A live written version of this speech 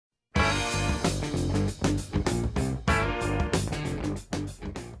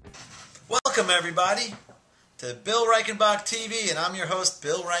Welcome everybody to Bill Reichenbach TV, and I'm your host,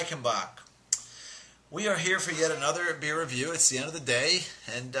 Bill Reichenbach. We are here for yet another beer review. It's the end of the day,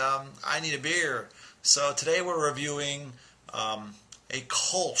 and I need a beer. So today we're reviewing a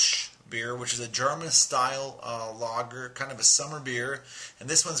Kolsch beer, which is a German-style lager, kind of a summer beer. And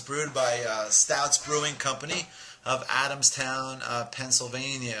this one's brewed by Stoudt's Brewing Company of Adamstown,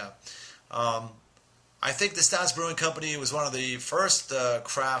 Pennsylvania. I think the Stoudt's Brewing Company was one of the first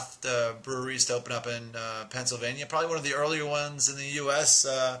craft breweries to open up in Pennsylvania. Probably one of the earlier ones in the U.S.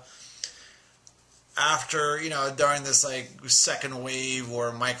 After, during this second wave or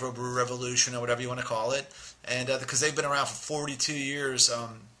microbrew revolution or whatever you want to call it. And because they've been around for 42 years.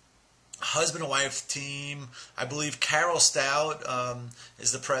 Husband and wife team. I believe Carol Stoudt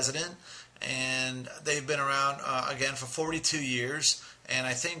is the president. And they've been around, again, for 42 years. And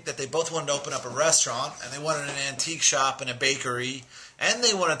I think that they both wanted to open up a restaurant, and they wanted an antique shop and a bakery, and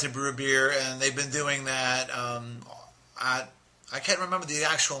they wanted to brew beer, and they've been doing that I can't remember the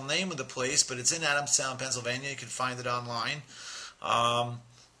actual name of the place, but it's in Adamstown, Pennsylvania. You can find it online.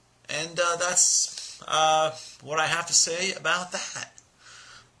 That's what I have to say about that.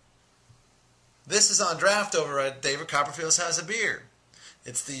 This is on draft over at David Copperfield's Has a Beer.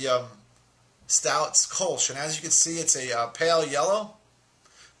 It's the Stoudt's Kolsch, and as you can see, it's a pale yellow.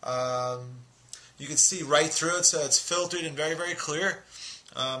 You can see right through it, so it's filtered and very, very clear.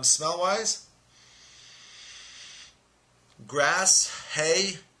 Smell-wise, grass,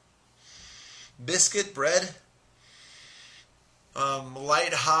 hay, biscuit, bread,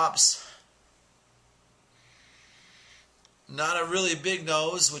 light hops. Not a really big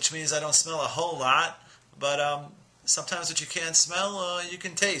nose, which means I don't smell a whole lot, but sometimes what you can't smell, you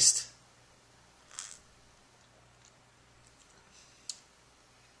can taste.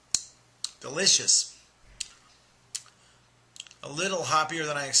 Delicious. A little hoppier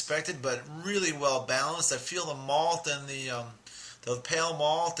than I expected, but really well balanced. I feel the malt and the pale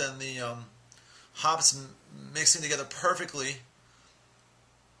malt and the hops mixing together perfectly.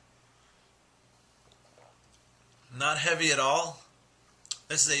 Not heavy at all.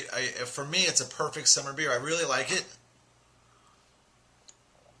 This is for me, it's a perfect summer beer. I really like it.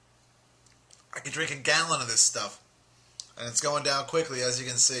 I could drink a gallon of this stuff, and it's going down quickly, as you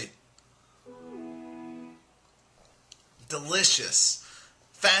can see. Delicious.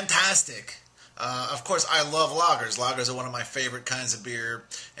 Fantastic. Of course, I love lagers. Lagers are one of my favorite kinds of beer.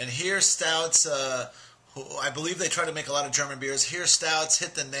 And here Stoudt's, who I believe they try to make a lot of German beers. Here Stoudt's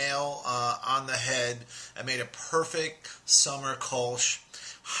hit the nail on the head and made a perfect summer Kolsch.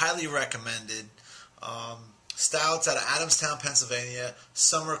 Highly recommended. Stoudt's out of Adamstown, Pennsylvania.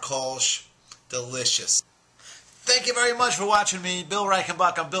 Summer Kolsch. Delicious. Thank you very much for watching me, Bill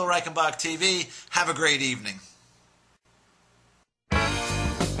Reichenbach on Bill Reichenbach TV. Have a great evening.